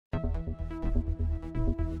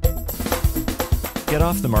Get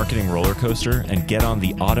off the marketing roller coaster and get on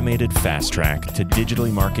the automated fast track to digitally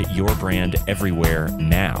market your brand everywhere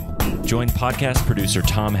now. Join podcast producer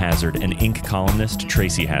Tom Hazzard and Inc. columnist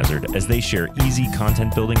Tracy Hazzard as they share easy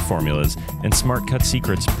content building formulas and smart cut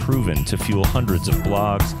secrets proven to fuel hundreds of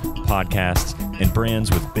blogs, podcasts, and brands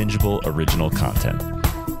with bingeable original content.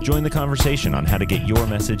 Join the conversation on how to get your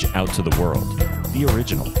message out to the world. Be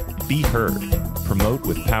original. Be heard. Promote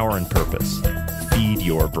with power and purpose. Feed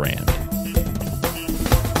your brand.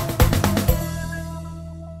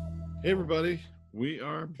 Hey everybody, we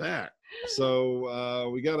are back. So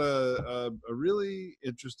we got a really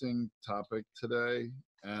interesting topic today,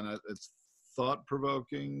 and it's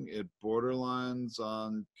thought-provoking. It borderlines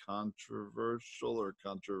on controversial or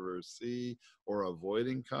controversy or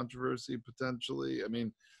avoiding controversy potentially. I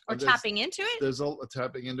mean, or tapping into it. There's a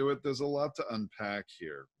tapping into it. There's a lot to unpack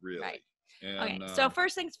here, really. Right. And, okay, so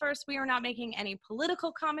first things first, we are not making any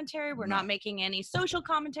political commentary. We're not making any social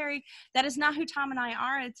commentary. That is not who Tom and I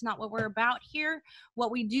are. It's not what we're about here. What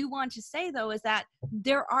we do want to say, though, is that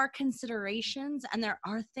there are considerations and there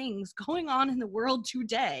are things going on in the world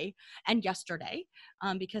today and yesterday,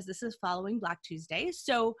 because this is following Black Tuesday.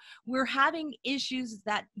 So we're having issues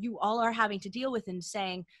that you all are having to deal with and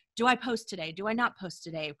saying, do I post today? Do I not post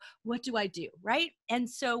today? What do I do, right? And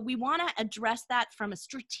so we want to address that from a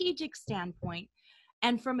strategic standpoint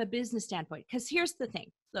and from a business standpoint. Because here's the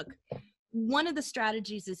thing. Look, one of the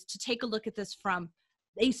strategies is to take a look at this from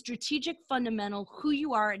a strategic fundamental, who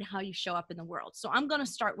you are and how you show up in the world. So I'm going to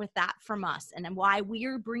start with that from us and then why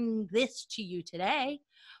we're bringing this to you today,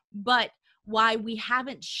 but why we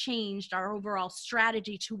haven't changed our overall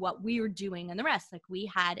strategy to what we're doing and the rest. Like we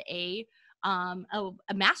had a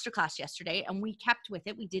masterclass yesterday and we kept with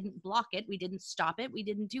it. We didn't block it. We didn't stop it. We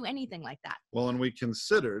didn't do anything like that. Well, and we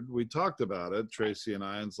talked about it, Tracy and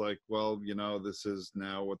I, and it's like, well, you know, this is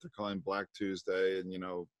now what they're calling Black Tuesday and, you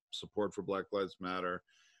know, support for Black Lives Matter.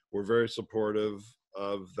 We're very supportive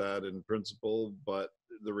of that in principle, but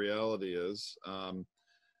the reality is,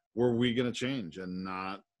 were we going to change and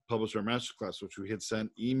not publish our masterclass, which we had sent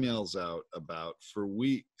emails out about for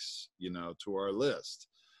weeks, you know, to our list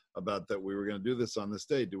about that we were going to do this on this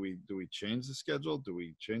day. Do we change the schedule? Do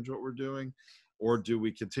we change what we're doing? Or do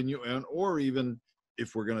we continue? And or even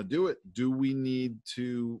if we're going to do it, do we need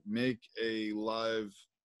to make a live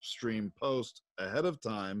stream post ahead of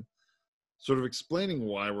time, sort of explaining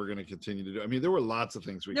why we're going to continue to do? I mean, there were lots of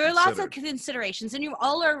things there are lots of considerations, and you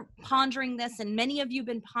all are pondering this, and many of you have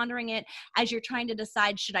been pondering it as you're trying to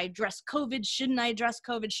decide, should I address COVID? Shouldn't I address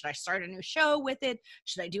COVID? Should I start a new show with it?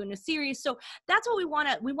 Should I do a new series? So that's what we want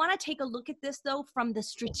to take a look at this, though, from the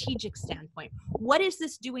strategic standpoint. What is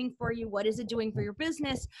this doing for you? What is it doing for your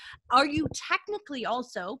business? Are you technically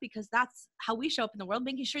also, because that's how we show up in the world,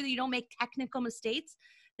 making sure that you don't make technical mistakes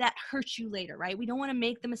that hurt you later, right? We don't want to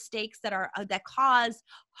make the mistakes that cause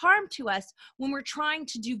harm to us when we're trying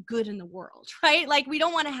to do good in the world, right? Like we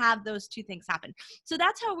don't want to have those two things happen. So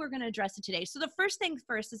that's how we're going to address it today. So the first thing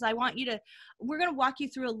first is we're going to walk you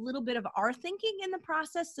through a little bit of our thinking in the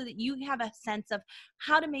process so that you have a sense of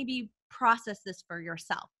how to maybe process this for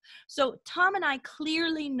yourself. So Tom and I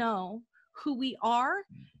clearly know who we are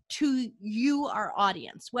to you, our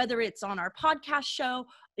audience, whether it's on our podcast show,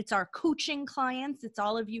 it's our coaching clients, it's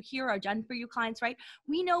all of you here, our Done For You clients, right?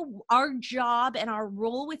 We know our job and our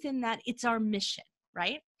role within that, it's our mission,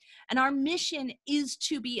 right? And our mission is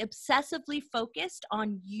to be obsessively focused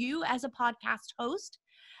on you as a podcast host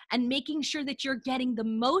and making sure that you're getting the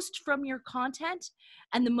most from your content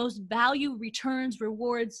and the most value, returns,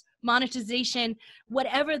 rewards, monetization,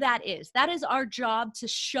 whatever that is. That is our job, to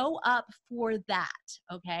show up for that,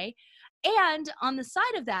 okay? And on the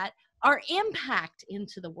side of that, our impact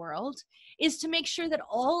into the world is to make sure that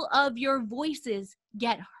all of your voices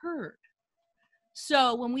get heard.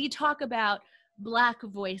 So when we talk about Black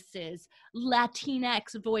voices,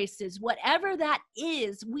 Latinx voices, whatever that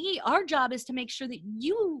is, our job is to make sure that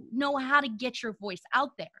you know how to get your voice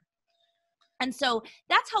out there. And so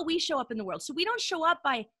that's how we show up in the world. So we don't show up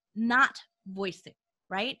by not voicing,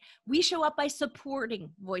 right? We show up by supporting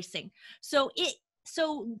voicing. So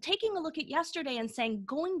taking a look at yesterday and saying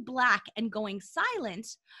going Black and going silent,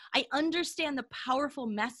 I understand the powerful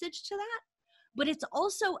message to that, but it's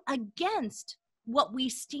also against what we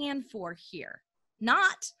stand for here.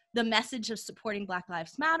 Not the message of supporting Black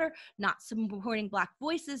Lives Matter, not supporting Black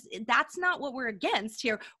voices. That's not what we're against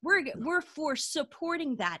here. We're for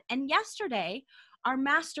supporting that. And yesterday, Our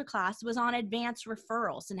masterclass was on advanced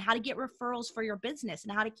referrals and how to get referrals for your business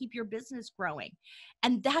and how to keep your business growing.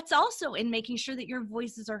 And that's also in making sure that your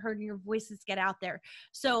voices are heard and your voices get out there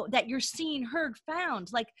so that you're seen, heard, found.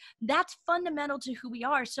 Like, that's fundamental to who we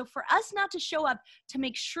are. So for us not to show up to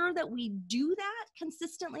make sure that we do that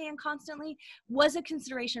consistently and constantly was a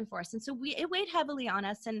consideration for us. And so it weighed heavily on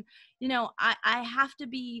us. And, I have to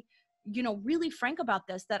be, really frank about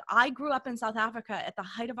this, that I grew up in South Africa at the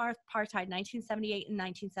height of apartheid, 1978 and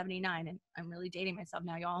 1979. And I'm really dating myself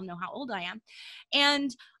now. You all know how old I am.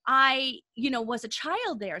 And I, was a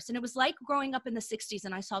child there. And it was like growing up in the 60s,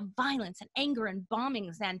 and I saw violence and anger and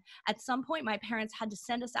bombings. And at some point, my parents had to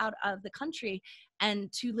send us out of the country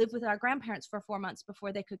and to live with our grandparents for 4 months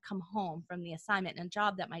before they could come home from the assignment and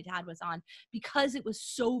job that my dad was on, because it was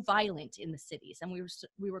so violent in the cities and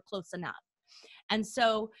we were close enough. And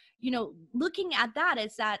so, looking at that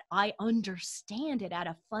is that I understand it at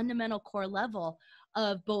a fundamental core level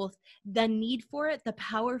of both the need for it, the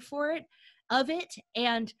power for it, of it,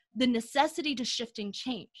 and the necessity to shifting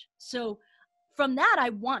change. So from that, I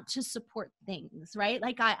want to support things, right?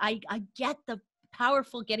 Like I get the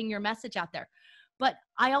powerful getting your message out there, but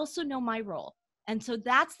I also know my role. And so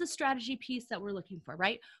that's the strategy piece that we're looking for,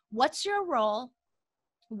 right? What's your role?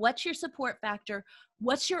 What's your support factor?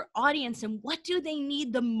 What's your audience, and what do they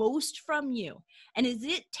need the most from you? And is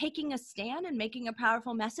it taking a stand and making a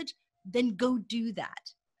powerful message? Then go do that.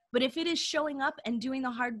 But if it is showing up and doing the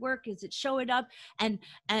hard work, is it showing up and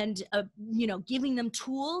giving them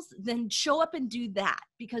tools, then show up and do that.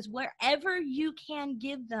 Because wherever you can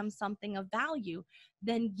give them something of value,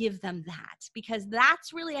 then give them that. Because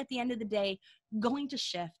that's really, at the end of the day, going to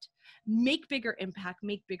shift, make bigger impact,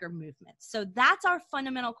 make bigger movements. So that's our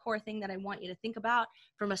fundamental core thing that I want you to think about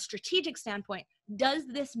from a strategic standpoint. Does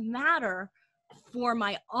this matter for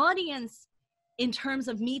my audience in terms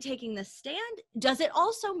of me taking the stand? Does it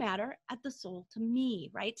also matter at the soul to me,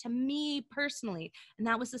 right? To me personally. And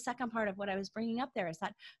that was the second part of what I was bringing up there, is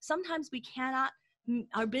that sometimes we cannot,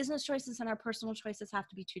 our business choices and our personal choices have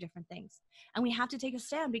to be two different things. And we have to take a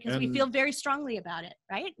stand because we feel very strongly about it,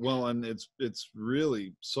 right? Well, and it's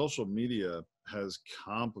really, social media has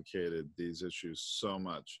complicated these issues so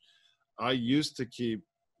much. I used to keep,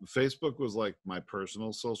 Facebook was like my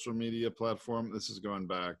personal social media platform. This is going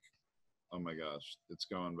back, oh my gosh, it's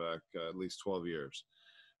going back at least 12 years.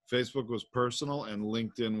 Facebook was personal and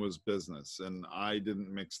LinkedIn was business, and I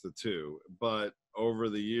didn't mix the two. But over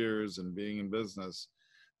the years and being in business,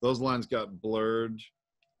 those lines got blurred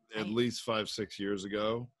at least 5-6 years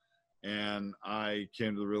ago. And I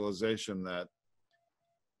came to the realization that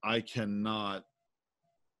I cannot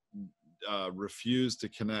refuse to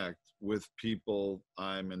connect with people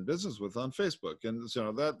I'm in business with on Facebook. And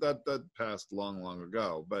so that passed long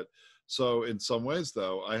ago. But so in some ways,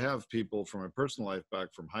 though, I have people from my personal life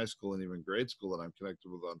back from high school and even grade school that I'm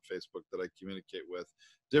connected with on Facebook that I communicate with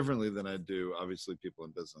differently than I do, obviously, people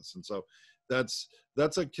in business. And so that's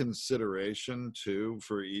a consideration too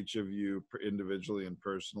for each of you individually and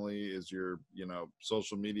personally. Is your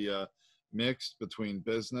social media mixed between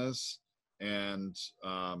business and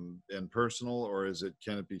personal, or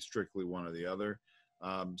can it be strictly one or the other?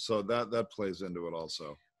 So that plays into it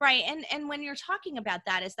also. Right. And when you're talking about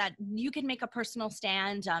that, is that you can make a personal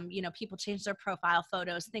stand. People change their profile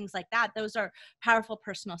photos, things like that. Those are powerful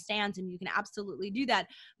personal stands, and you can absolutely do that.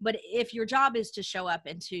 But if your job is to show up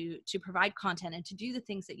and to provide content and to do the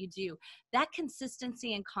things that you do, that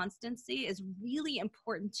consistency and constancy is really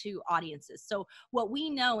important to audiences. So what we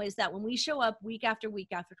know is that when we show up week after week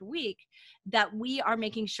after week, that we are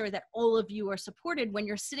making sure that all of you are supported when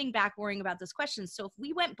you're sitting back worrying about this question. So if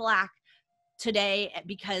we went black today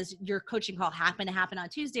because your coaching call happened to happen on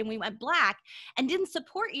Tuesday and we went black and didn't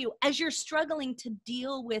support you as you're struggling to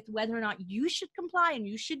deal with whether or not you should comply and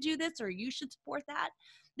you should do this or you should support that,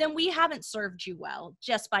 then we haven't served you well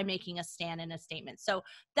just by making a stand and a statement. So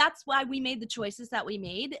that's why we made the choices that we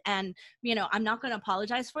made. And, I'm not going to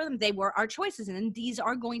apologize for them. They were our choices, and these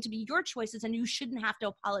are going to be your choices, and you shouldn't have to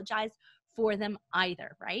apologize for them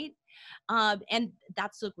either, right? And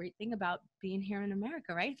that's the great thing about being here in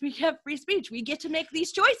America, right? We have free speech. We get to make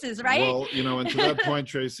these choices, right? Well, and to that point,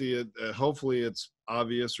 Tracy, hopefully it's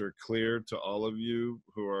obvious or clear to all of you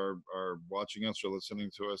who are watching us or listening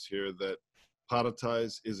to us here that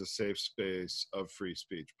Podetize is a safe space of free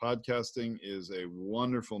speech. Podcasting is a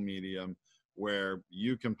wonderful medium where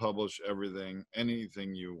you can publish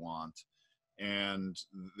anything you want. And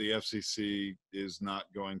the FCC is not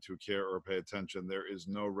going to care or pay attention. There is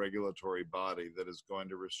no regulatory body that is going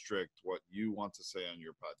to restrict what you want to say on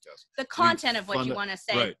your podcast. The content of what you want to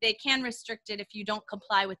say, right. They can restrict it if you don't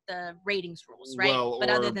comply with the ratings rules, right? Well,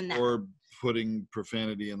 but other than that, or putting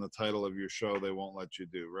profanity in the title of your show, they won't let you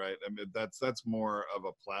do, right? I mean, that's more of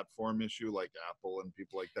a platform issue, like Apple and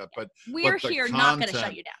people like that. But we're but the here content, not going to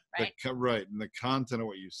shut you down, right? Right, and the content of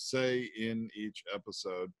what you say in each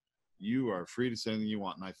episode, you are free to say anything you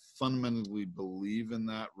want, and I fundamentally believe in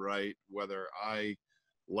that right. Whether I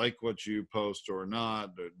like what you post or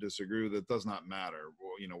not, or disagree with it, does not matter.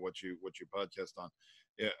 Well, you know what you podcast on.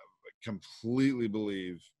 Yeah, I completely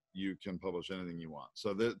believe you can publish anything you want.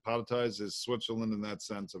 So that Podetize is Switzerland in that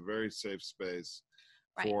sense, a very safe space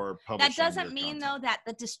for publishing. That doesn't mean though that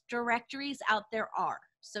the directories out there are.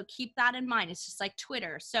 So keep that in mind. It's just like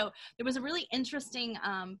Twitter. So there was a really interesting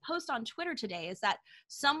post on Twitter today, is that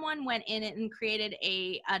someone went in and created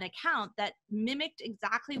an account that mimicked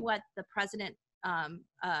exactly what the president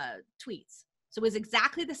tweets. So it was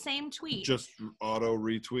exactly the same tweet. Just auto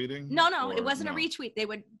retweeting? No, it wasn't a retweet. They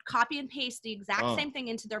would copy and paste the exact same thing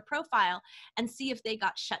into their profile and see if they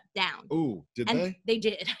got shut down. Oh, did they? They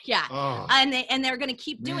did, yeah. Oh, and they're going to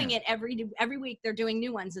keep doing it every week. They're doing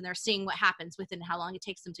new ones, and they're seeing what happens within how long it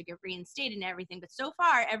takes them to get reinstated and everything. But so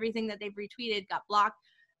far, everything that they've retweeted got blocked.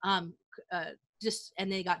 And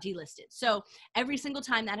they got delisted. So every single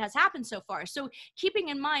time that has happened so far. So keeping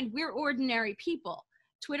in mind, we're ordinary people.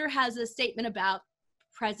 Twitter has a statement about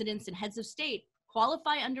presidents and heads of state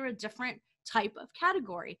qualify under a different type of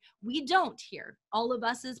category. We don't here. All of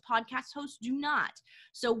us as podcast hosts do not.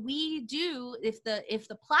 So we do, if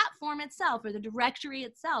the platform itself or the directory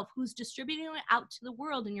itself, who's distributing it out to the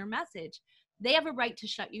world in your message, they have a right to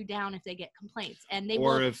shut you down if they get complaints, and they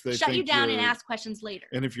will shut you down and ask questions later.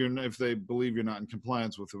 And if they believe you're not in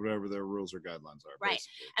compliance with whatever their rules or guidelines are, right?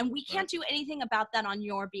 And we can't do anything about that on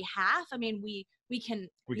your behalf. I mean, we can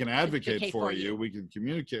advocate for you. We can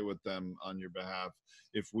communicate with them on your behalf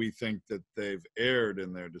if we think that they've erred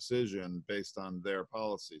in their decision based on their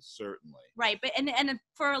policies, certainly. Right, but and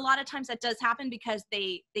for a lot of times that does happen because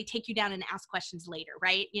they take you down and ask questions later,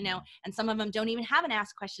 right? You know, and some of them don't even have an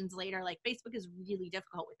ask questions later. Like Facebook is really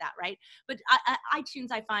difficult with that, right? But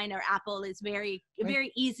iTunes, I find, or Apple is very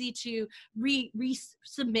easy to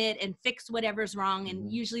resubmit and fix whatever's wrong,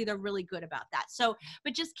 and usually they're really good about that. So,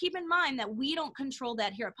 but just keep in mind that we don't control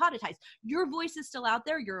that here at Podetize. Your voice is still out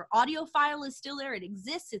there. Your audio file is still there. It exists.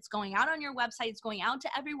 It's going out on your website. It's going out to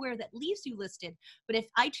everywhere that leaves you listed. But if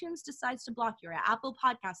iTunes decides to block you, or Apple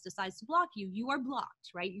Podcast decides to block you, you are blocked,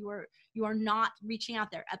 right? You are not reaching out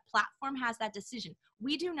there. A platform has that decision.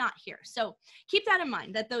 We do not here. So keep that in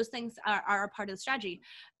mind, that those things are a part of the strategy.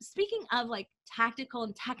 Speaking of like tactical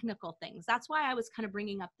and technical things, that's why I was kind of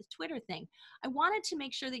bringing up the Twitter thing. I wanted to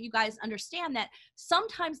make sure that you guys understand that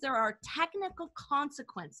sometimes there are technical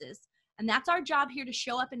consequences, and that's our job here, to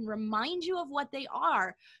show up and remind you of what they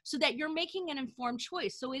are so that you're making an informed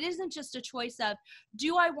choice. So it isn't just a choice of,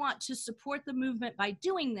 do I want to support the movement by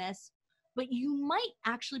doing this? But you might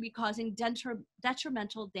actually be causing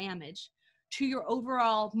detrimental damage to your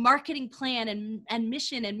overall marketing plan and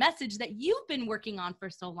mission and message that you've been working on for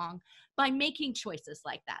so long by making choices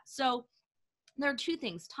like that. So there are two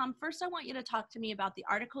things. Tom, first I want you to talk to me about the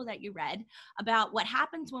article that you read about what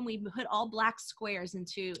happens when we put all black squares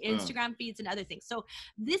into Instagram feeds and other things. So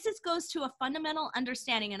this goes to a fundamental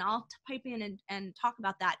understanding, and I'll pipe in and talk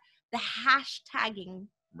about that, the hashtagging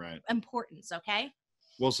importance, okay?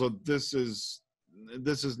 Well, so this is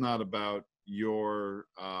not about your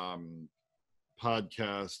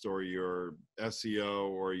podcast or your SEO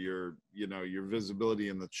or your visibility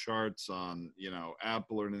in the charts on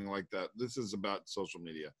Apple or anything like that. This is about social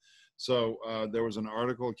media. So there was an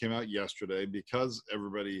article that came out yesterday because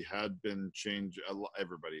everybody had been changed.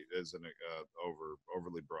 Everybody isn't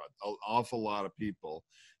overly broad. An awful lot of people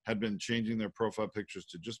had been changing their profile pictures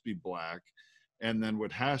to just be black, and then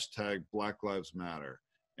would hashtag Black Lives Matter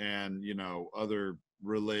and other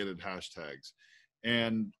related hashtags.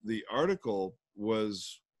 And the article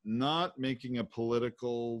was not making a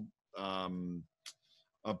political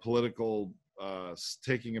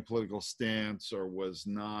taking a political stance, or was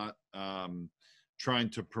not trying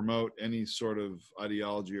to promote any sort of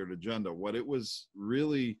ideology or agenda. What it was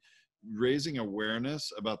really raising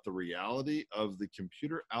awareness about the reality of the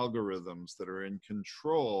computer algorithms that are in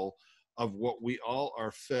control of what we all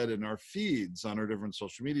are fed in our feeds on our different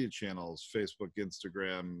social media channels, Facebook,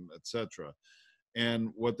 Instagram, etc. And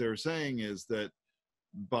what they're saying is that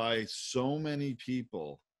by so many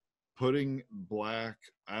people putting black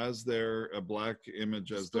as a black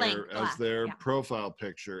image as their profile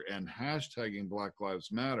picture and hashtagging Black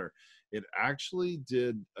Lives Matter, it actually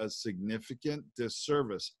did a significant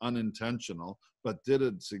disservice, unintentional, but did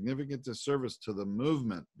a significant disservice to the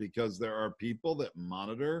movement, because there are people that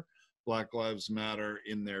monitor Black Lives Matter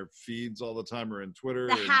in their feeds all the time, or in Twitter?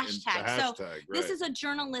 The hashtag. The So right. This is a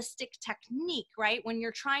journalistic technique, right? When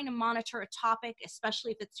you're trying to monitor a topic,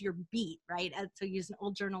 especially if it's your beat, right? To use an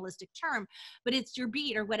old journalistic term, but it's your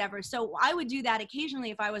beat or whatever. So I would do that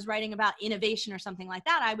occasionally if I was writing about innovation or something like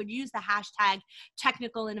that. I would use the hashtag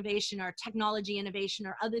technical innovation or technology innovation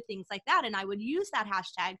or other things like that. And I would use that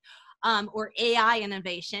hashtag or AI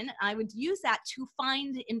innovation. I would use that to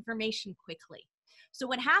find information quickly. So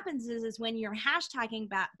what happens is when you're hashtagging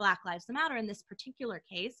Black Lives Matter in this particular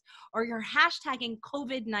case, or you're hashtagging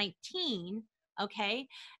COVID-19, okay,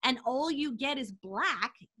 and all you get is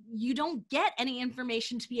black, you don't get any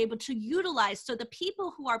information to be able to utilize. So the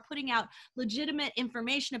people who are putting out legitimate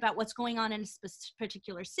information about what's going on in a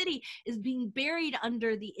particular city is being buried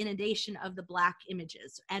under the inundation of the black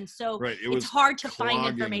images. And so it's hard to find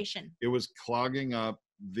information. It was clogging up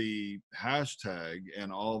the hashtag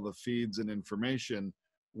and all the feeds and information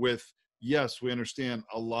with, yes, we understand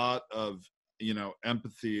a lot of,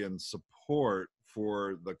 empathy and support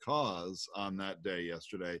for the cause on that day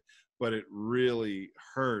yesterday, but it really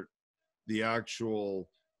hurt the actual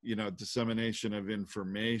dissemination of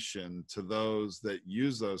information to those that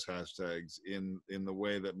use those hashtags in the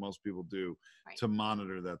way that most people do, right, to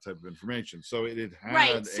monitor that type of information. So it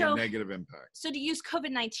had a negative impact. So to use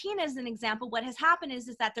COVID-19 as an example, what has happened is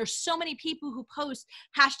that there's so many people who post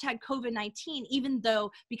hashtag COVID-19, even though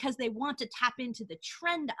because they want to tap into the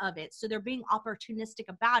trend of it. So they're being opportunistic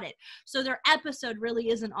about it. So their episode really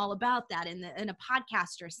isn't all about that in a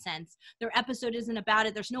podcaster sense. Their episode isn't about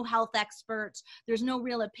it. There's no health experts. There's no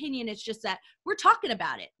real opinion. It's just that we're talking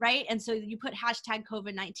about it, right? And so you put hashtag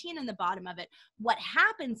COVID-19 in the bottom of it. What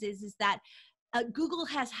happens is that Google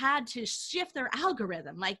has had to shift their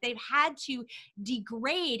algorithm. Like they've had to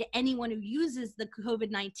degrade anyone who uses the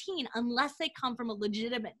COVID-19 unless they come from a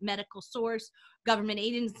legitimate medical source, government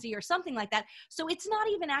agency, or something like that. So it's not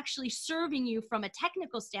even actually serving you from a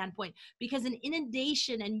technical standpoint, because an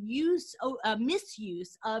inundation and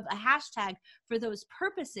misuse of a hashtag for those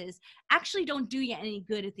purposes actually don't do you any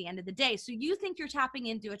good at the end of the day. So you think you're tapping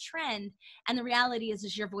into a trend, and the reality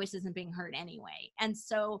is your voice isn't being heard anyway. And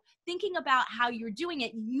so thinking about how you're doing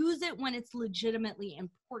it, use it when it's legitimately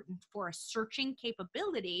important for a searching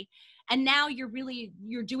capability. And now you're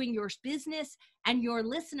doing your business and your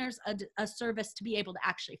listeners a service to be able to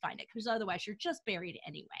actually find it, because otherwise you're just buried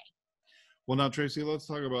anyway. Well, now, Tracy, let's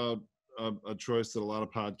talk about a choice that a lot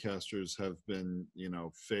of podcasters have been,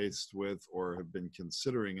 faced with or have been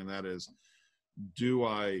considering, and that is, do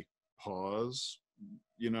I pause,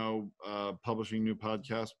 publishing new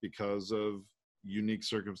podcasts because of unique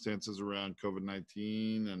circumstances around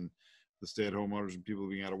COVID-19 and the stay-at-home orders and people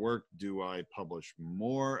being out of work? Do I publish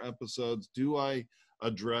more episodes? Do I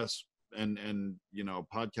address and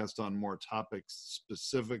podcast on more topics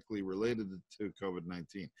specifically related to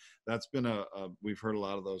COVID-19? That's been we've heard a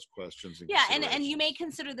lot of those questions. Yeah, and you may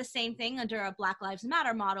consider the same thing under a Black Lives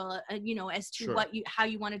Matter model, as to sure, how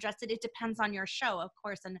you want to address it. It depends on your show, of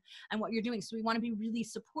course, and what you're doing. So we want to be really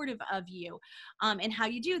supportive of you and how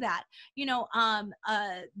you do that.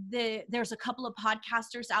 There's a couple of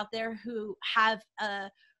podcasters out there who have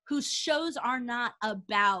whose shows are not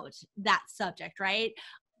about that subject, right?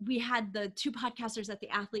 We had the two podcasters at the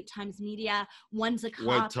Athlete Times Media. One's a cop.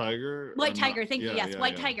 White Tiger. Thank you. Yes,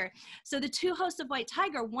 White Tiger. So the two hosts of White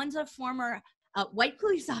Tiger, one's a former white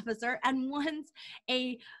police officer, and one's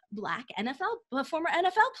a black former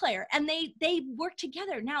NFL player. And they work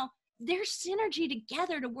together. Now, there's synergy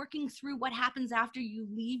together to working through what happens after you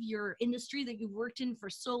leave your industry that you've worked in for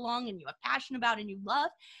so long and you have passion about and you love,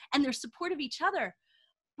 and they're supportive of each other.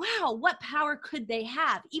 Wow, what power could they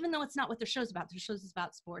have? Even though it's not what their show's about. Their show's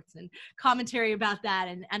about sports and commentary about that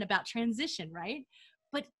and about transition, right?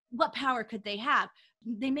 But what power could they have?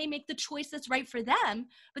 They may make the choice that's right for them,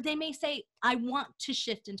 but they may say, I want to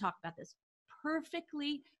shift and talk about this.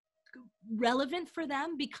 Perfectly relevant for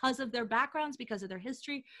them because of their backgrounds, because of their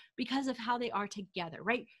history, because of how they are together,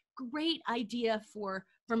 right? Great idea for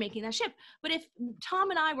making that shift. But if Tom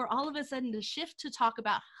and I were all of a sudden to shift to talk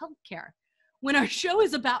about healthcare, when our show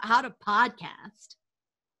is about how to podcast,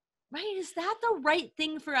 right? Is that the right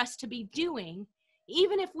thing for us to be doing,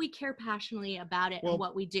 even if we care passionately about it and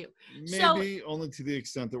what we do? Maybe only to the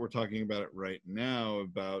extent that we're talking about it right now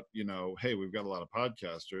about, hey, we've got a lot of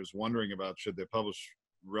podcasters wondering about should they publish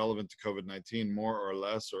relevant to COVID-19 more or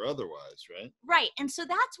less or otherwise, right? Right. And so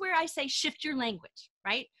that's where I say shift your language,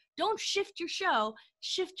 right? Don't shift your show,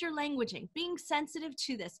 shift your languaging, being sensitive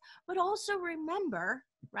to this, but also remember,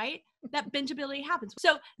 right, that bingeability happens.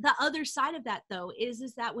 So the other side of that, though,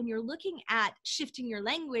 is that when you're looking at shifting your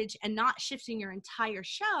language and not shifting your entire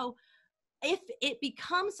show, if it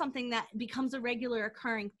becomes something that becomes a regular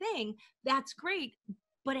occurring thing, that's great,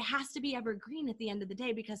 but it has to be evergreen at the end of the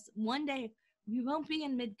day, because one day we won't be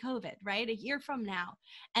in mid-COVID, right? A year from now.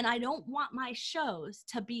 And I don't want my shows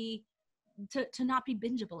to be to not be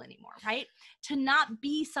bingeable anymore, right? To not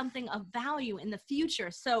be something of value in the future.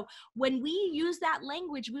 So when we use that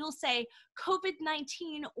language, we'll say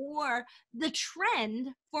COVID-19 or the trend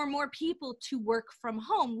for more people to work from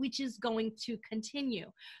home, which is going to continue.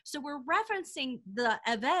 So we're referencing the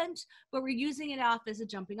event, but we're using it off as a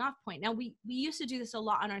jumping off point. Now, we used to do this a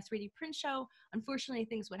lot on our 3D print show. Unfortunately,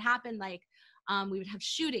 things would happen like we would have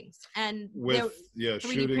shootings and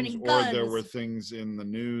shootings, or there were things in the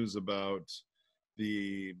news about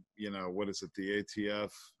the, what is it, the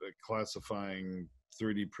ATF classifying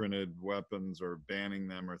 3D printed weapons or banning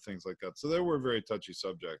them or things like that. So there were very touchy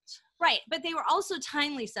subjects. Right, but they were also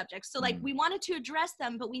timely subjects. So like we wanted to address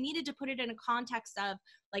them, but we needed to put it in a context of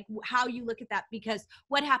like how you look at that, because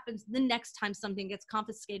what happens the next time something gets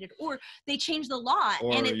confiscated or they change the law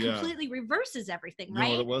and it completely reverses everything,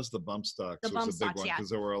 right? No, it was the bump stocks. The bump was a big stocks, one, yeah. because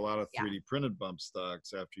there were a lot of 3D printed bump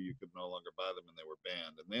stocks after you could no longer buy them and they were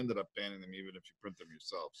banned. And they ended up banning them even if you print them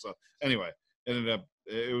yourself. So anyway,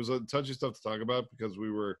 it was a touchy stuff to talk about because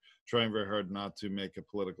we were trying very hard not to make a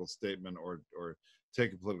political statement or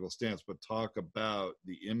take a political stance, but talk about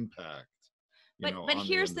the impact. But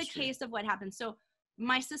here's the case of what happened. So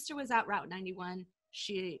my sister was out Route 91.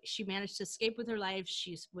 She managed to escape with her life.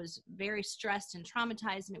 She was very stressed and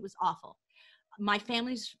traumatized, and it was awful. My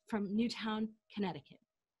family's from Newtown, Connecticut.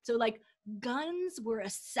 So like guns were a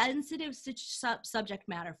sensitive subject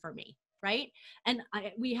matter for me, right? And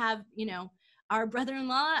we have, our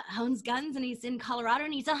brother-in-law owns guns and he's in Colorado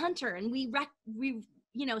and he's a hunter, and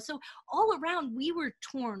so all around we were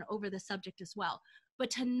torn over the subject as well. But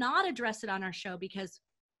to not address it on our show because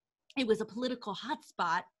it was a political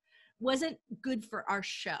hotspot wasn't good for our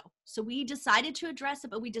show. So we decided to address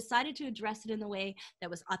it, but we decided to address it in the way that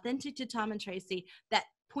was authentic to Tom and Tracy, that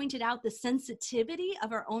pointed out the sensitivity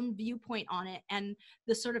of our own viewpoint on it and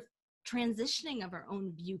the sort of transitioning of our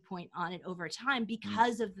own viewpoint on it over time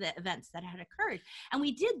because of the events that had occurred. And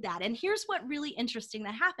we did that. And here's what really interesting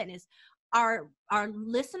that happened is our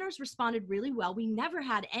listeners responded really well. We never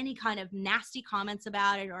had any kind of nasty comments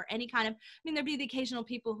about it or any kind of, there'd be the occasional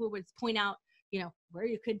people who would point out, where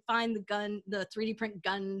you could find the 3D print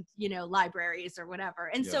gun, libraries or whatever.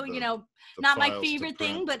 And so, not my favorite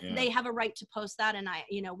thing, but they have a right to post that. And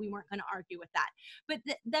we weren't going to argue with that. But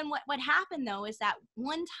then what happened though, is that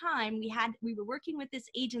one time we were working with this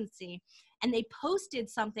agency and they posted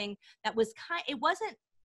something that was it wasn't,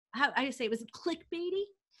 how I say, it was clickbaity,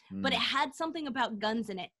 but it had something about guns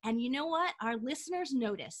in it. And you know what? Our listeners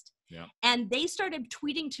noticed. Yeah. And they started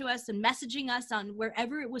tweeting to us and messaging us on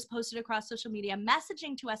wherever it was posted across social media,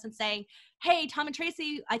 messaging to us and saying, hey, Tom and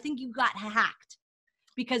Tracy, I think you got hacked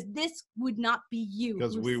because this would not be you.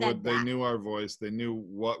 Because they knew our voice. They knew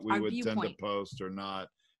what we would tend to post or not.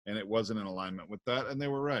 And it wasn't in alignment with that. And they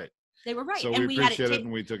were right. They were right. So and we appreciate it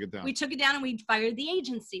and we took it down. We took it down and we fired the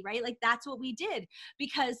agency, right? Like that's what we did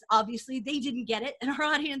because obviously they didn't get it and our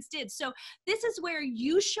audience did. So this is where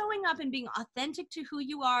you showing up and being authentic to who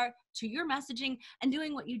you are, to your messaging and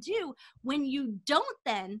doing what you do. When you don't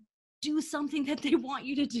then do something that they want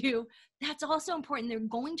you to do, that's also important. They're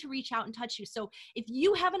going to reach out and touch you. So if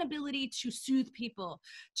you have an ability to soothe people,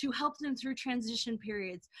 to help them through transition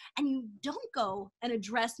periods, and you don't go and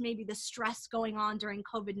address maybe the stress going on during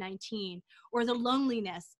COVID-19 or the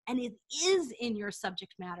loneliness, and it is in your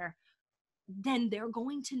subject matter, then they're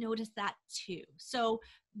going to notice that too. So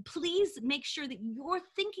please make sure that you're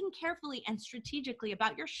thinking carefully and strategically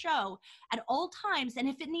about your show at all times. And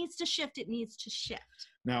if it needs to shift, it needs to shift.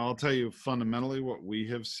 Now, I'll tell you fundamentally what we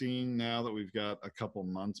have seen now that we've got a couple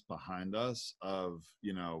months behind us of,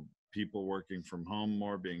 people working from home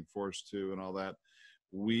more, being forced to and all that.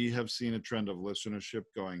 We have seen a trend of listenership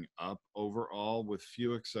going up overall with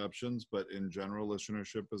few exceptions, but in general,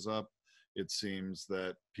 listenership is up. It seems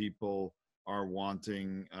that people are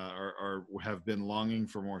wanting or have been longing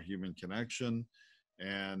for more human connection.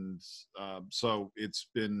 And so it's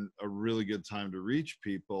been a really good time to reach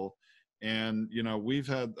people. And, we've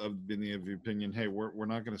been of the opinion, hey, we're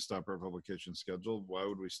not going to stop our publication schedule. Why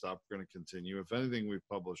would we stop? We're going to continue. If anything, we've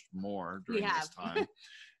published more during this time.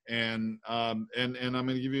 And I'm going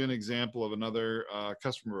to give you an example of another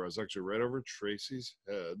customer. I was actually right over Tracy's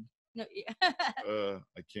head. No, yeah.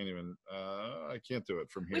 I can't do it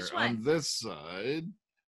from here. Which one? On this side,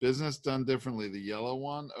 business done differently. The yellow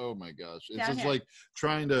one. Oh my gosh. It's just like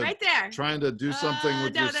trying to do something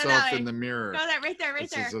with yourself in the mirror. No, that right there.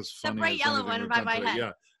 This is as funny the bright as yellow one by my head.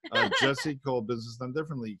 Yeah. Jesse Cole, Business Done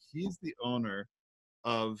Differently. He's the owner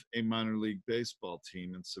of a minor league baseball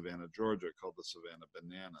team in Savannah, Georgia, called the Savannah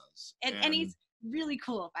Bananas. And he's really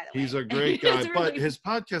cool, by the way. He's a great guy, but his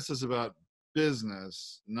podcast is about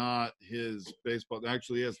business, not his baseball.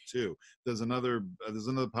 Actually, he has two. There's another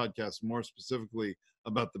podcast more specifically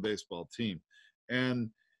about the baseball team, and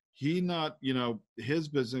his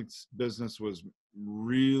business was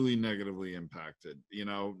really negatively impacted.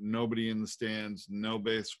 Nobody in the stands, no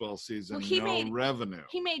baseball season, revenue.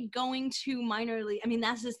 He made going to minor league,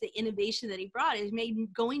 that's just the innovation that he brought. He made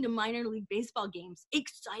going to minor league baseball games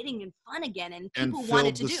exciting and fun again, and people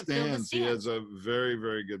wanted to fill the stands. He has a very,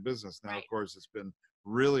 very good business. Now, Of course, it's been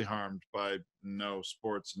really harmed by no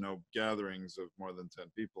sports, no gatherings of more than 10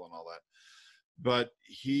 people and all that. But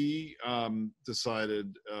he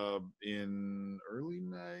decided in early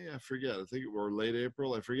May, I forget, or late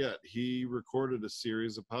April, I forget, he recorded a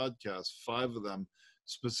series of podcasts, 5 of them,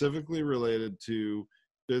 specifically related to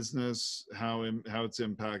business, how it's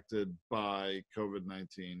impacted by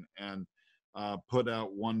COVID-19, and put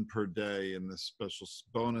out 1 per day in this special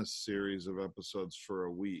bonus series of episodes for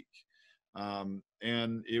a week.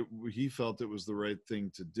 And he felt it was the right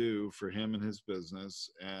thing to do for him and his business,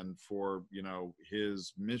 and for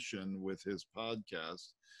his mission with his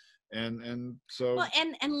podcast, and so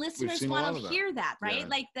and listeners want to hear that, right? Yeah.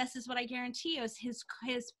 Like, this is what I guarantee you is his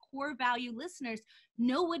core value listeners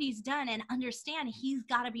know what he's done and understand he's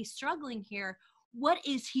got to be struggling here. What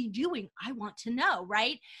is he doing? I want to know,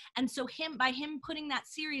 right? And so by him putting that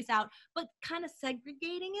series out, but kind of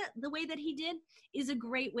segregating it the way that he did, is a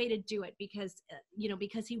great way to do it, because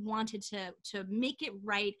he wanted to make it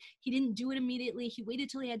right. He didn't do it immediately. He waited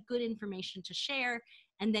till he had good information to share,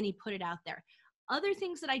 and then he put it out there. Other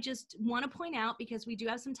things that I just want to point out, because we do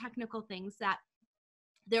have some technical things, that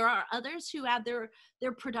there are others who have their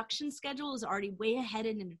production schedule is already way ahead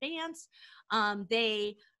in advance.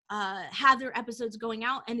 They have their episodes going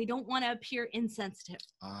out, and they don't want to appear insensitive.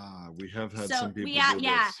 We have had some people do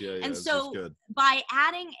this. Yeah, and so by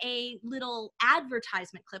adding a little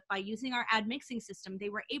advertisement clip, by using our ad mixing system, they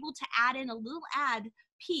were able to add in a little ad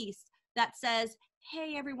piece that says,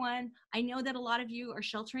 hey everyone, I know that a lot of you are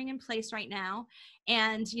sheltering in place right now,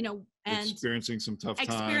 and experiencing some tough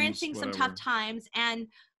times, and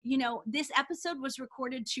this episode was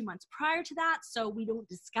recorded 2 months prior to that, so we don't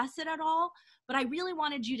discuss it at all. But I really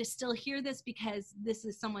wanted you to still hear this, because this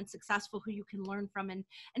is someone successful who you can learn from, and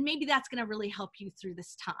maybe that's going to really help you through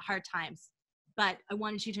this hard times. But I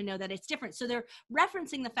wanted you to know that it's different. So they're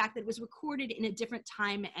referencing the fact that it was recorded in a different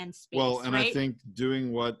time and space. Well, and right? I think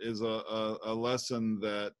doing what is a lesson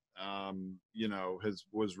that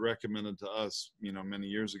was recommended to us, many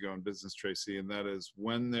years ago in business, Tracy, and that is,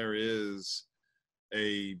 when there is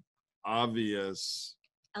a obvious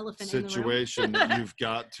elephant situation, you've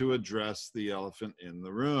got to address the elephant in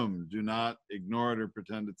the room. Do not ignore it or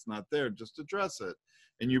pretend it's not there. Just address it.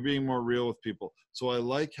 And you're being more real with people. So I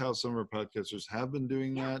like how some of our podcasters have been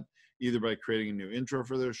doing that, either by creating a new intro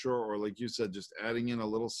for their show, or like you said, just adding in a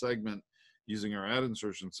little segment using our ad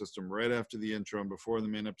insertion system right after the intro and before the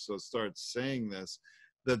main episode starts, saying this,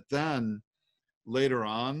 that then later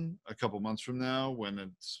on, a couple months from now, when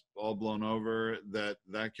it's all blown over,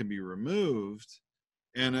 that can be removed.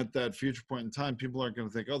 And at that future point in time, people aren't going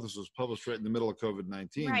to think, oh, this was published right in the middle of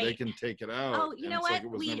COVID-19. Right. They can take it out. Oh, you know what?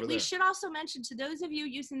 We should also mention, to those of you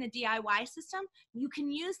using the DIY system, you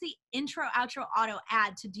can use the intro, outro, auto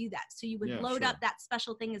ad to do that. So you would load up that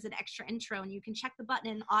special thing as an extra intro, and you can check the button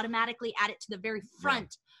and automatically add it to the very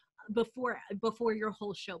front before your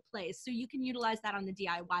whole show plays. So you can utilize that on the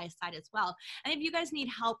DIY side as well. And if you guys need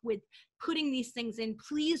help with putting these things in,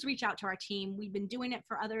 please reach out to our team. We've been doing it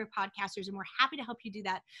for other podcasters, and we're happy to help you do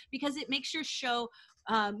that, because it makes your show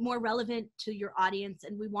more relevant to your audience,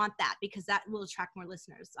 and we want that, because that will attract more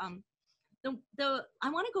listeners. I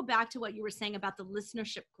want to go back to what you were saying about the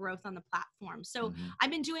listenership growth on the platform. So I've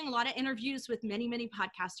been doing a lot of interviews with many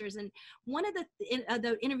podcasters, and one of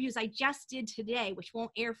the interviews I just did today, which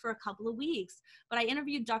won't air for a couple of weeks, but I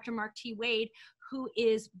interviewed Dr. Mark T. Wade, who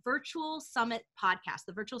is Virtual Summit Podcast,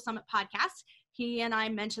 the Virtual Summit Podcast. He and I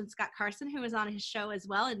mentioned Scott Carson, who was on his show as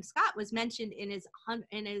well. And Scott was mentioned in his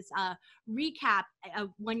recap of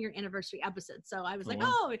 1-year anniversary episode. So I was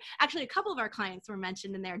actually a couple of our clients were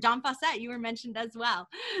mentioned in there. Don Fawcett, you were mentioned as well.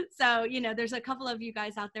 So, there's a couple of you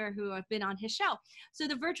guys out there who have been on his show. So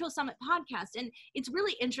the Virtual Summit Podcast, and it's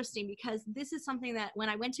really interesting, because this is something that when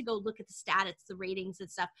I went to go look at the stats, the ratings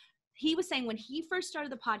and stuff, he was saying when he first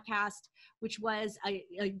started the podcast, which was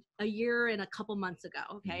a year and a couple months ago,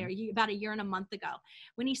 or about a year and a month ago,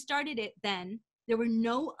 when he started it, then there were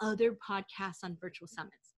no other podcasts on Virtual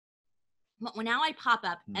Summits. But now I pop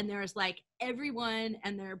up and there's like everyone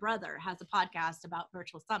and their brother has a podcast about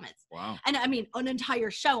virtual summits. Wow. And I mean, an entire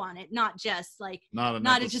show on it, not just like, not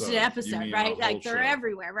just an episode, right? Like they're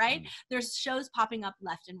everywhere, right? There's shows popping up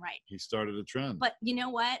left and right. He started a trend. But you know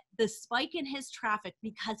what? The spike in his traffic,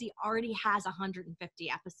 because he already has 150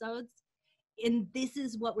 episodes, and this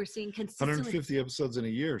is what we're seeing consistently. 150 episodes in a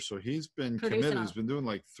year. So he's been committed. He's been doing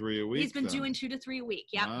like 3 a week. He's been doing 2 to 3 a week.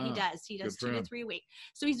 Yep, wow. He does 2 to 3 a week.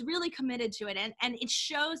 So he's really committed to it. And it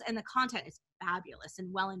shows, and the content is fabulous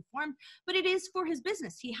and well-informed, but it is for his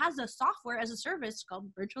business. He has a software as a service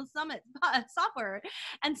called Virtual Summit software.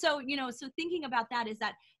 And so, so thinking about that is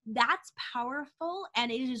that's powerful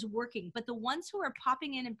and it is working. But the ones who are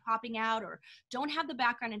popping in and popping out or don't have the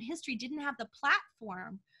background and history, didn't have the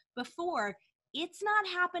platform before, it's not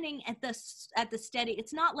happening at the steady.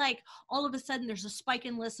 It's not like all of a sudden there's a spike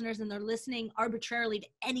in listeners and they're listening arbitrarily to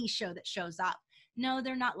any show that shows up. No,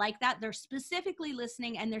 they're not like that. They're specifically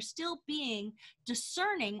listening and they're still being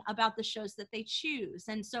discerning about the shows that they choose.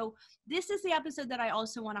 And so this is the episode that I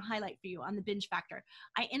also want to highlight for you on the binge factor.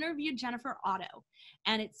 I interviewed Jennifer Otto,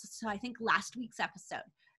 and it's, I think, last week's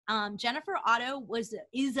episode. Jennifer Otto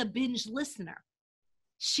is a binge listener.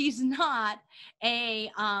 She's not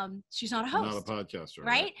a host. Not a podcaster.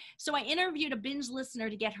 Right? So I interviewed a binge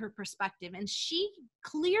listener to get her perspective, and she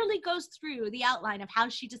clearly goes through the outline of how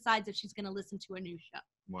she decides if she's going to listen to a new show.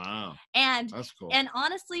 Wow. And that's cool. And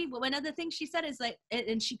honestly, one of the things she said is like,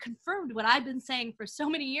 and she confirmed what I've been saying for so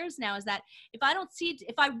many years now, is that if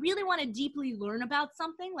I really want to deeply learn about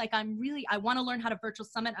something, like I want to learn how to virtual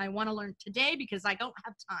summit, I want to learn today because I don't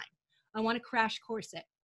have time. I want to crash course it.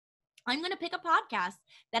 I'm going to pick a podcast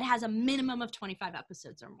that has a minimum of 25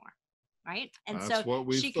 episodes or more, right? And that's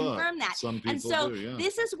what she confirmed that. Some people and so do, yeah.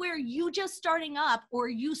 This is where you just starting up or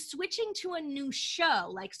you switching to a new show,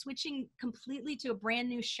 like switching completely to a brand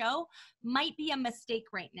new show, might be a mistake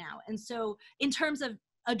right now. And so in terms of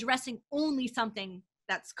addressing only something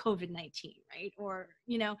that's COVID-19, right? Or,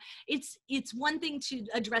 it's one thing to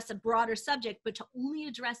address a broader subject, but to only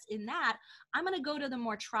address in that, I'm going to go to the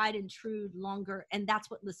more tried and true, longer, and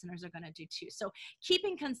that's what listeners are going to do too. So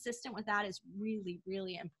keeping consistent with that is really,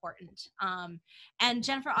 really important. And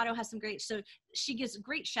Jennifer Otto has some so she gives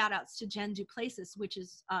great shout outs to Jen Duplessis, which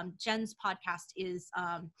is Jen's podcast is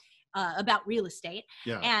about real estate.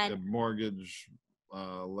 Yeah, and mortgage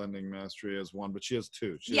lending mastery as one, but she has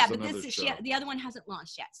two. The other one hasn't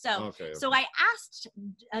launched yet. So So I asked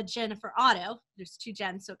Jennifer Otto, there's two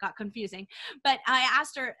Jens, so it got confusing, but I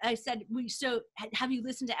asked her, I said, so have you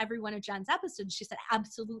listened to every one of Jen's episodes? She said,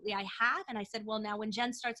 absolutely, I have. And I said, well, now when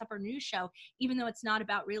Jen starts up her new show, even though it's not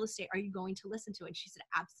about real estate, are you going to listen to it? And she said,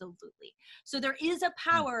 absolutely. So there is a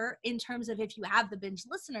power in terms of, if you have the binge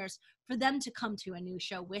listeners, for them to come to a new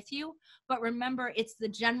show with you. But remember, it's the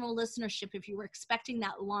general listenership. If you were expecting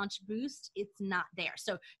that launch boost, it's not there.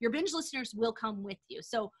 So your binge listeners will come with you.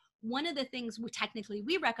 So one of the things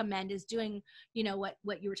we recommend is doing,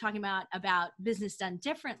 what you were talking about business done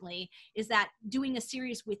differently, is that doing a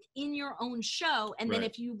series within your own show. And then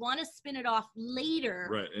if you want to spin it off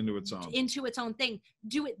later, into its own thing,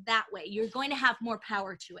 do it that way. You're going to have more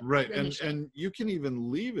power to it. Right. And you can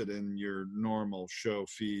even leave it in your normal show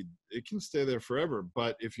feed. It can stay there forever.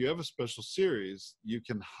 But if you have a special series, you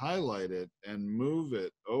can highlight it and move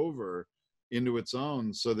it over into its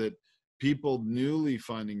own, so that people newly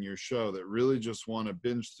finding your show that really just want to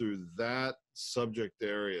binge through that subject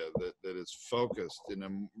area that is focused in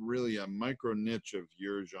a micro niche of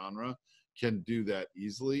your genre can do that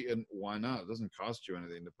easily. And why not? It doesn't cost you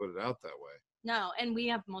anything to put it out that way. No, and we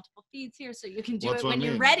have multiple feeds here, so you can do it when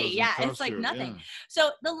you're ready. Yeah, it's like nothing. Yeah.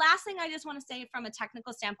 So the last thing I just want to say from a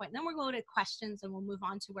technical standpoint, and then we'll go to questions and we'll move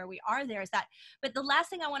on to where we are there, but the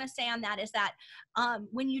last thing I want to say on that is that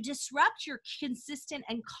when you disrupt your consistent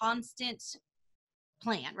and constant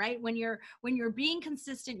plan, right? When you're being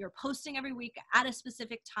consistent, you're posting every week at a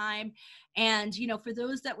specific time. And, for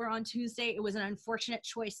those that were on Tuesday, it was an unfortunate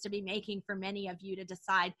choice to be making for many of you to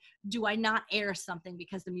decide, do I not air something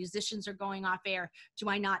because the musicians are going off air? Do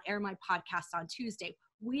I not air my podcast on Tuesday?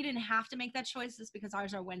 We didn't have to make that choice. It's because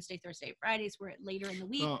ours are Wednesday, Thursday, Fridays. We're later in the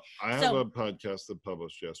week. No, I have a podcast that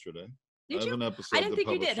published yesterday. Did I have you? an episode I didn't think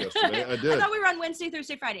you did. Yesterday. I did. I thought we were on Wednesday,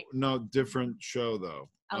 Thursday, Friday. No, different show though.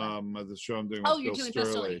 Okay. The show I'm doing with you're doing Bill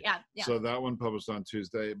Sturley. Yeah. So that one published on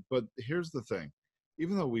Tuesday. But here's the thing.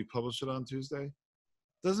 Even though we publish it on Tuesday,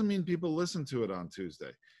 doesn't mean people listen to it on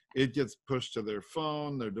Tuesday. It gets pushed to their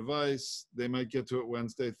phone, their device. They might get to it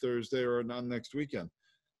Wednesday, Thursday, or not next weekend.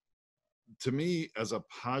 To me, as a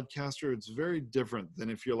podcaster, it's very different than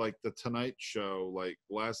if you're like the Tonight Show. Like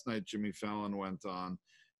last night, Jimmy Fallon went on,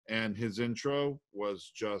 And his intro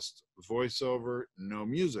was just voiceover, no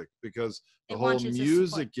music, because the They whole want you to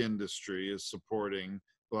music industry is supporting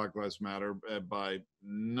Black Lives Matter by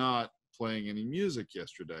not playing any music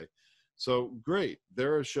yesterday. So great.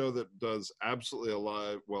 They're a show that does absolutely a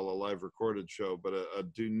live recorded show, but a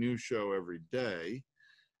new show every day.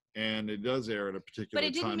 And it does air at a particular But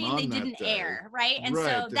it time didn't mean on they that didn't day. air, right? And Right,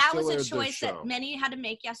 so they that still was a aired their choice that show. many had to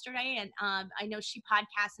make yesterday. And I know She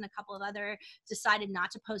Podcast and a couple of other decided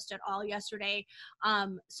not to post at all yesterday.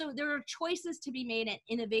 So there are choices to be made and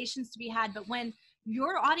innovations to be had. But when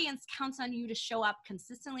your audience counts on you to show up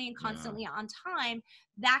consistently and constantly on time,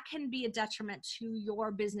 that can be a detriment to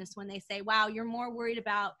your business when they say, wow, you're more worried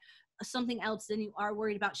about something else than you are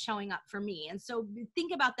worried about showing up for me. And so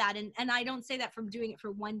think about that. And I don't say that from doing it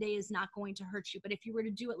for one day is not going to hurt you. But if you were to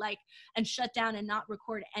do it and shut down and not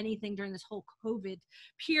record anything during this whole COVID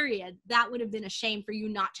period, that would have been a shame for you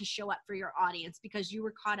not to show up for your audience because you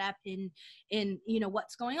were caught up in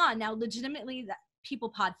what's going on. Now, legitimately, that people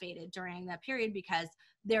pod faded during that period because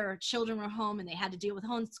their children were home and they had to deal with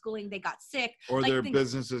homeschooling. They got sick. Or their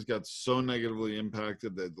businesses got so negatively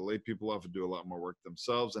impacted that they lay people off and do a lot more work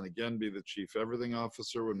themselves. And again, be the chief everything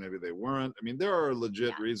officer when maybe they weren't. I mean, there are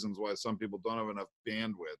legit reasons why some people don't have enough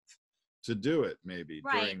bandwidth to do it maybe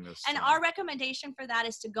during this and time. our recommendation for that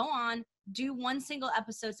is to go on, do one single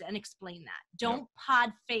episode and explain that. Don't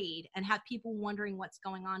pod fade and have people wondering what's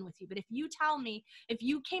going on with you. But if you tell me, if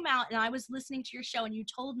you came out and I was listening to your show and you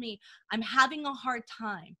told me I'm having a hard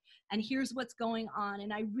time and here's what's going on,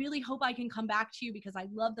 and I really hope I can come back to you because I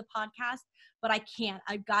love the podcast, but I can't.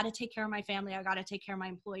 I've got to take care of my family. I got to take care of my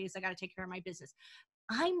employees. I got to take care of my business.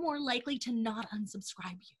 I'm more likely to not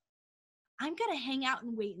unsubscribe you. I'm going to hang out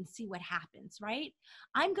and wait and see what happens, right?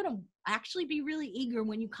 I'm going to actually be really eager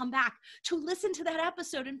when you come back to listen to that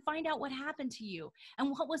episode and find out what happened to you and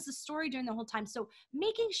what was the story during the whole time. So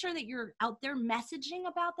making sure that you're out there messaging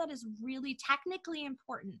about that is really technically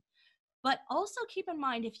important. But also keep in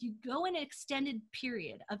mind, if you go in an extended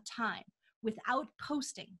period of time without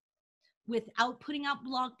posting, without putting out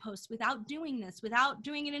blog posts, without doing this, without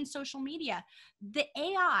doing it in social media, the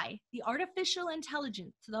AI, the artificial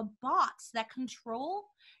intelligence, the bots that control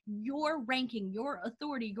your ranking, your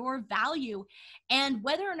authority, your value, and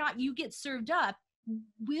whether or not you get served up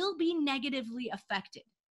will be negatively affected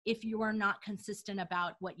if you are not consistent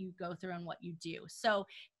about what you go through and what you do. So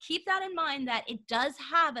keep that in mind that it does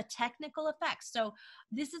have a technical effect. So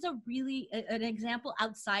this is an example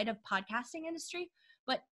outside of podcasting industry,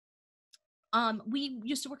 but we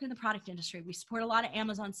used to work in the product industry. We support a lot of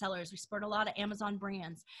Amazon sellers. We support a lot of Amazon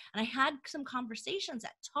brands. And I had some conversations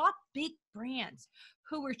at top big brands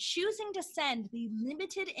who were choosing to send the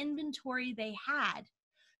limited inventory they had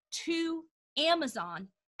to Amazon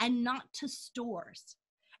and not to stores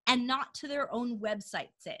and not to their own website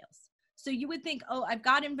sales. So you would think, oh, I've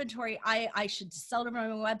got inventory. I should sell it on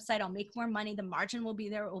my website. I'll make more money. The margin will be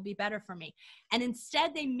there. It will be better for me. And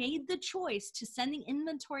instead, they made the choice to send the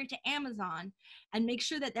inventory to Amazon and make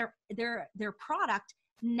sure that their product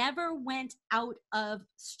never went out of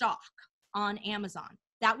stock on Amazon.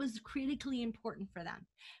 That was critically important for them.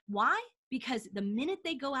 Why? Because the minute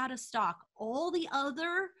they go out of stock, all the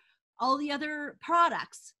other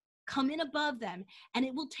products come in above them, and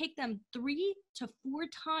it will take them 3 to 4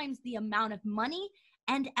 times the amount of money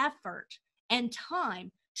and effort and time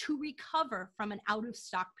to recover from an out of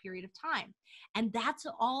stock period of time. And that's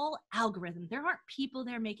all algorithm. There aren't people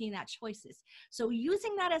there making that choices. So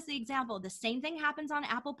using that as the example, the same thing happens on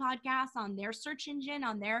Apple Podcasts, on their search engine,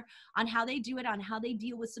 on how they do it, on how they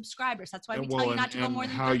deal with subscribers. That's why we tell you not to go more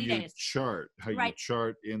than 30 days. How you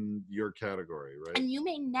chart in your category, right? And you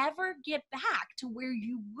may never get back to where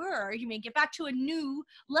you were. You may get back to a new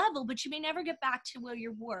level, but you may never get back to where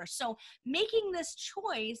you were. So making this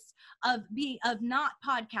choice of not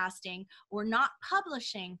podcasting or not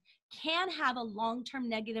publishing can have a long-term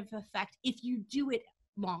negative effect if you do it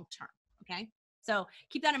long-term, okay? So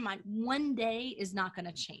keep that in mind. One day is not going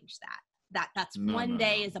to change that. That's one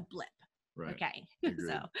day is a blip. Right. Okay. Agreed.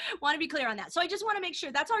 So want to be clear on that. So I just want to make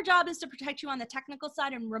sure that's our job, is to protect you on the technical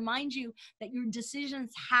side and remind you that your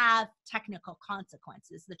decisions have technical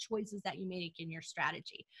consequences, the choices that you make in your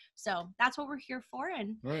strategy. So that's what we're here for.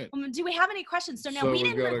 And right. Do we have any questions? So now So we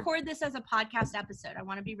didn't record this as a podcast episode. I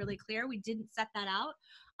want to be really clear. We didn't set that out.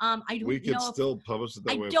 We could still publish it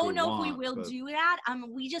that way. I don't know if we will do that.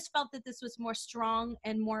 We just felt that this was more strong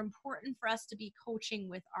and more important for us to be coaching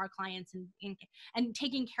with our clients and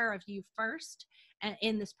taking care of you first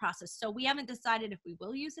in this process. So we haven't decided if we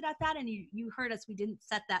will use it at that. And you heard us, we didn't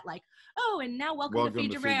set that like, oh, and now welcome to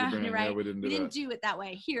Feed Your Brand. Right? Yeah, we didn't do it that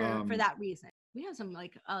way here for that reason. We have some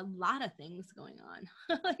like a lot of things going on.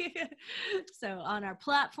 So on our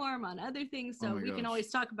platform, on other things. So we can always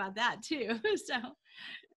talk about that too. So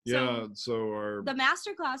the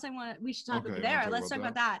masterclass we should talk about there. Let's talk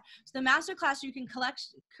about that. So the masterclass, you can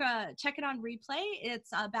check it on replay. It's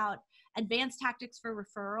about advanced tactics for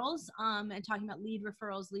referrals, and talking about lead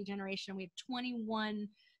referrals, lead generation. We have 21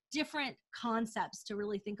 different concepts to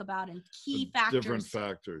really think about, and key factors. Different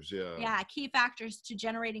factors, yeah. Yeah, key factors to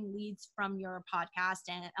generating leads from your podcast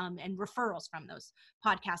and referrals from those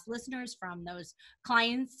podcast listeners, from those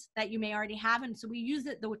clients that you may already have. And so we use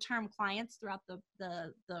the term clients throughout the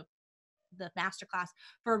masterclass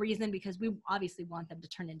for a reason, because we obviously want them to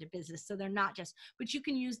turn into business. So they're not just, but you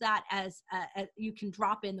can use that as you can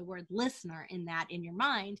drop in the word listener in your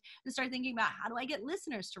mind and start thinking about, how do I get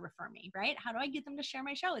listeners to refer me, right? How do I get them to share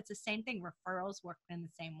my show? It's the same thing. Referrals work in the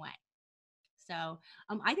same way. So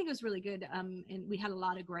I think it was really good. And we had a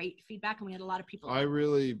lot of great feedback, and we had a lot of people. I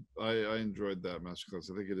enjoyed that masterclass.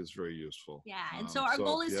 I think it is very useful. Yeah. And so our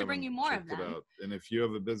goal is to bring you more of them. And if you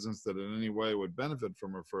have a business that in any way would benefit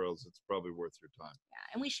from referrals, it's probably worth your time.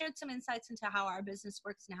 Yeah. And we shared some insights into how our business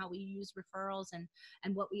works and how we use referrals and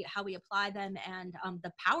how we apply them, and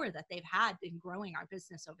the power that they've had in growing our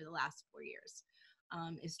business over the last 4 years.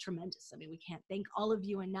 Is tremendous. I mean, we can't thank all of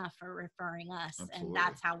you enough for referring us. Absolutely. And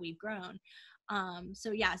that's how we've grown.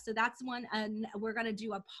 So that's one. And we're going to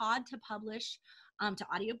do a pod to publish to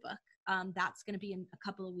audiobook. That's going to be in a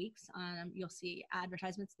couple of weeks. You'll see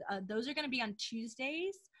advertisements. Those are going to be on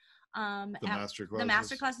Tuesdays. The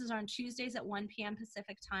master classes are on Tuesdays at 1 p.m.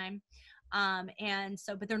 Pacific time.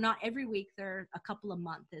 But they're not every week. They're a couple a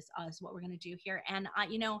month is what we're going to do here. And I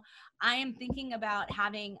am thinking about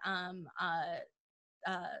having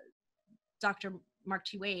Dr. Mark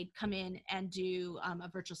T. Wade come in and do a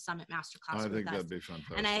virtual summit masterclass with us. I think that'd be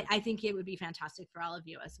fantastic. And I think it would be fantastic for all of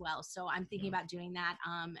you as well. So I'm thinking about doing that.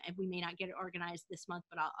 And we may not get it organized this month,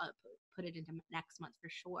 but I'll put it into next month for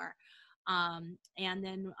sure. And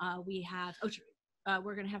then we have,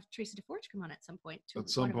 we're going to have Tracy DeForge come on at some point.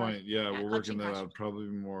 We're working that out. Probably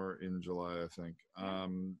more in July, I think.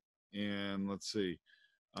 And let's see.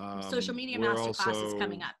 Social media masterclass is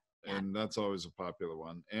coming up. And that's always a popular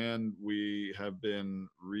one. And we have been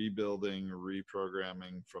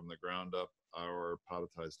reprogramming from the ground up our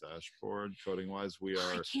productized dashboard. Coding wise, we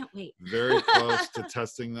are I can't wait. Very close to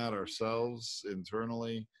testing that ourselves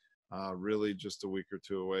internally. Really just a week or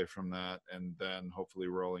two away from that, and then hopefully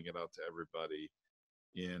rolling it out to everybody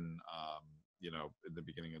in the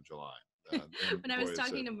beginning of July. When I was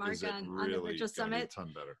talking to Mark on the virtual summit,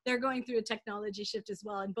 they're going through a technology shift as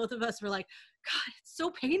well, and both of us were like, God, it's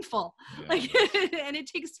so painful. Yeah, and it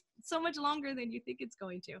takes so much longer than you think it's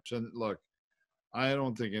going to. Look, I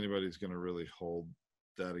don't think anybody's going to really hold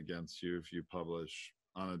that against you if you publish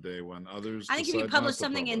on a day when others. I think if you publish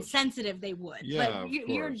something insensitive, they would. Yeah, but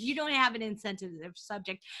you don't have an insensitive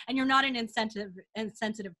subject, and you're not an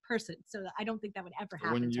insensitive person, so I don't think that would ever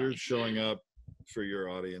happen. When you're showing up for your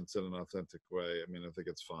audience in an authentic way, I mean, I think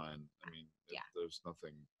it's fine. I mean, there's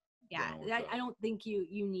nothing. Yeah, I don't think you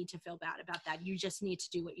need to feel bad about that. You just need to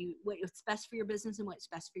do what's best for your business and what's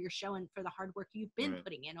best for your show and for the hard work you've been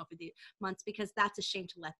putting in over the months, because that's a shame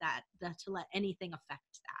to let anything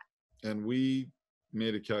affect that. And we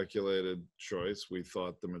made a calculated choice. We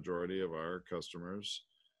thought the majority of our customers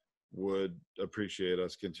would appreciate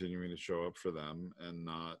us continuing to show up for them and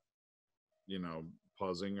not,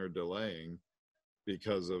 pausing or delaying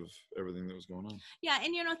because of everything that was going on. Yeah.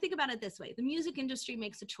 And, think about it this way. The music industry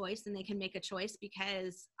makes a choice, and they can make a choice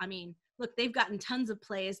because, look, they've gotten tons of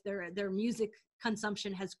plays. Their music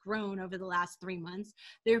consumption has grown over the last 3 months.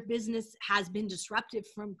 Their business has been disrupted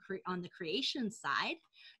on the creation side.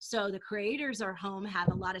 So the creators are home,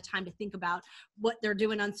 have a lot of time to think about what they're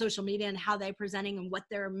doing on social media and how they're presenting and what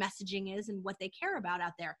their messaging is and what they care about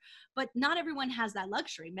out there. But not everyone has that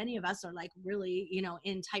luxury. Many of us are like really,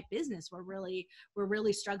 in tight business. We're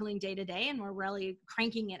really struggling day to day, and we're really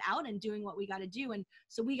cranking it out and doing what we got to do. And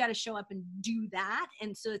so we got to show up and do that.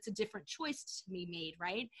 And so it's a different choice to be made,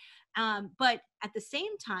 right? But at the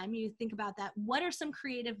same time, you think about that. What are some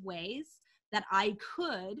creative ways that I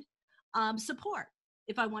could support?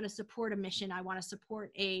 If I want to support a mission, I want to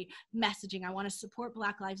support a messaging, I want to support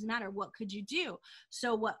Black Lives Matter, what could you do?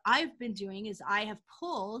 So what I've been doing is I have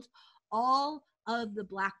pulled all of the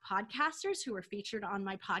Black podcasters who were featured on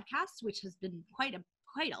my podcast, which has been quite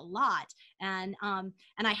a lot. And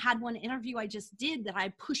I had one interview I just did that I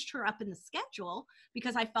pushed her up in the schedule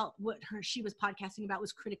because I felt what she was podcasting about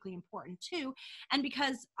was critically important too. And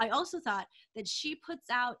because I also thought that she puts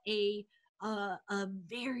out a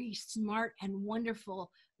very smart and wonderful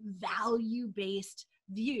value-based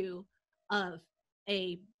view of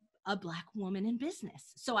a Black woman in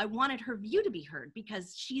business. So I wanted her view to be heard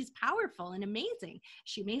because she's powerful and amazing.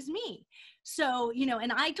 She amazed me. So,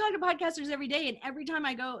 and I talk to podcasters every day, and every time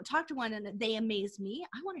I go talk to one and they amaze me,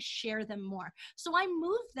 I want to share them more. So I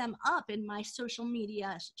move them up in my social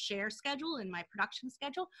media share schedule, in my production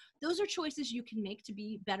schedule. Those are choices you can make to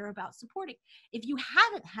be better about supporting. If you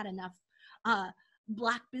haven't had enough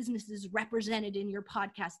Black businesses represented in your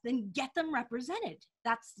podcast, then get them represented.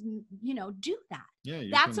 That's, do that. Yeah,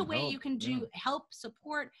 that's a way you can help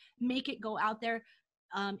support, make it go out there.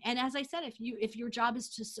 And as I said, if your job is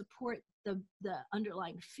to support the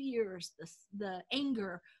underlying fears, the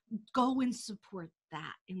anger, go and support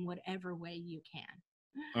that in whatever way you can.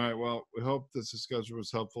 All right. Well, we hope this discussion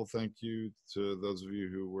was helpful. Thank you to those of you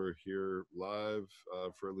who were here live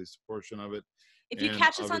for at least a portion of it. If you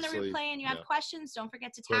catch us on the replay and you have questions, don't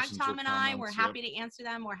forget to tag Tom and I. We're happy to answer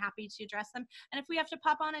them. We're happy to address them. And if we have to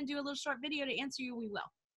pop on and do a little short video to answer you, we will.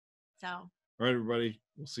 So. All right, everybody.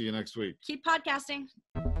 We'll see you next week. Keep podcasting.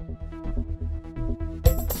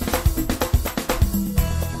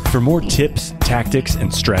 For more tips, tactics,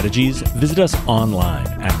 and strategies, visit us online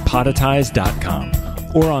at podetize.com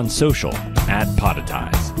or on social at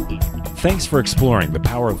podetize. Thanks for exploring the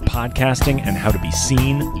power of podcasting and how to be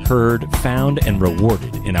seen, heard, found, and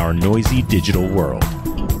rewarded in our noisy digital world.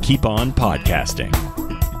 Keep on podcasting.